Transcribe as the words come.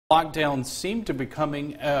Lockdowns seem to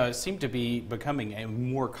be becoming a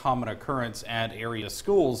more common occurrence at area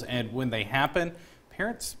schools, and when they happen,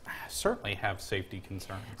 parents certainly have safety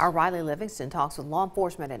concerns. Our Riley Livingston talks with law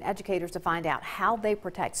enforcement and educators to find out how they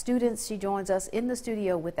protect students. She joins us in the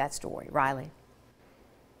studio with that story. Riley.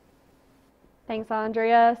 Thanks,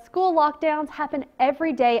 Andrea. School lockdowns happen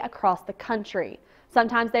every day across the country.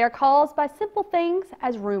 Sometimes they are caused by simple things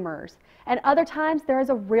as rumors, and other times there is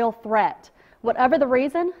a real threat. Whatever the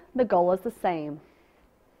reason, the goal is the same.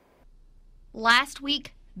 Last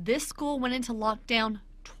week, this school went into lockdown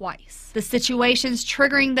twice. The situations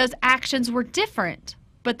triggering those actions were different,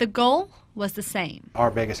 but the goal was the same.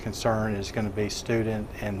 Our biggest concern is going to be student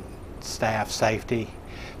and staff safety.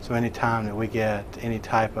 So anytime that we get any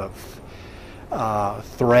type of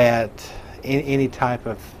threat, any type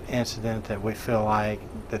of incident that we feel like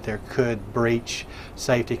that there could breach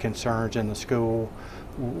safety concerns in the school,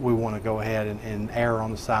 we want to go ahead and err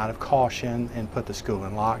on the side of caution and put the school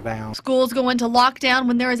in lockdown. Schools go into lockdown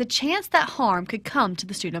when there is a chance that harm could come to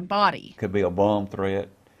the student body. It could be a bomb threat.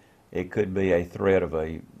 It could be a threat of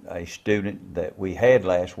a student that we had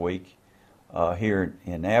last week here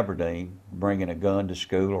in Aberdeen bringing a gun to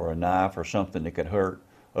school or a knife or something that could hurt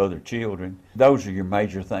other children. Those are your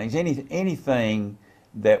major things. Anything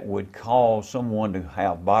that would cause someone to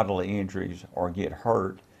have bodily injuries or get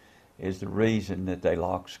hurt is the reason that they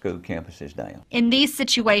lock school campuses down. In these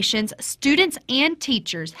situations, students and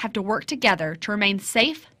teachers have to work together to remain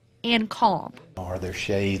safe and calm. Are there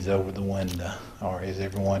shades over the window? Or is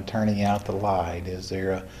everyone turning out the light? Is there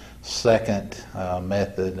a second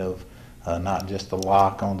method of not just a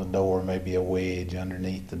lock on the door, maybe a wedge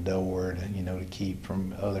underneath the door to keep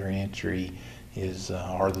from other entry?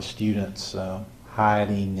 Are the students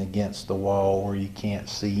hiding against the wall where you can't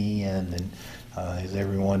see in? And is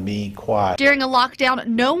everyone being quiet? During a lockdown,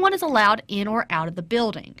 no one is allowed in or out of the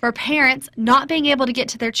building. For parents, not being able to get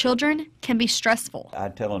to their children can be stressful. I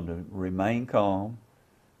tell them to remain calm,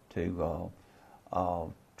 to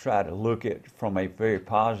try to look at from a very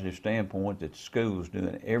positive standpoint that the school is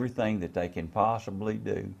doing everything that they can possibly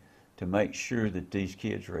do to make sure that these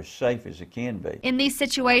kids are as safe as it can be. In these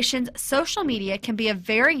situations, social media can be a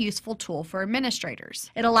very useful tool for administrators.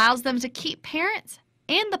 It allows them to keep parents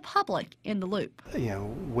and the public in the loop.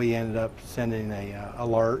 We ended up sending a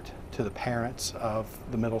alert to the parents of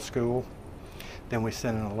the middle school. Then we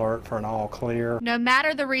sent an alert for an all clear. No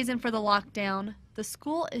matter the reason for the lockdown, the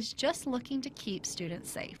school is just looking to keep students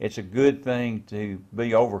safe. It's a good thing to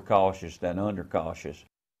be overcautious than undercautious.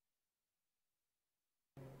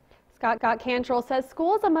 Scott Cantrell says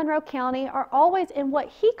schools in Monroe County are always in what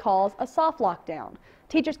he calls a soft lockdown.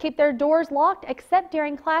 Teachers keep their doors locked except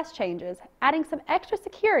during class changes, adding some extra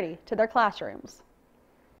security to their classrooms.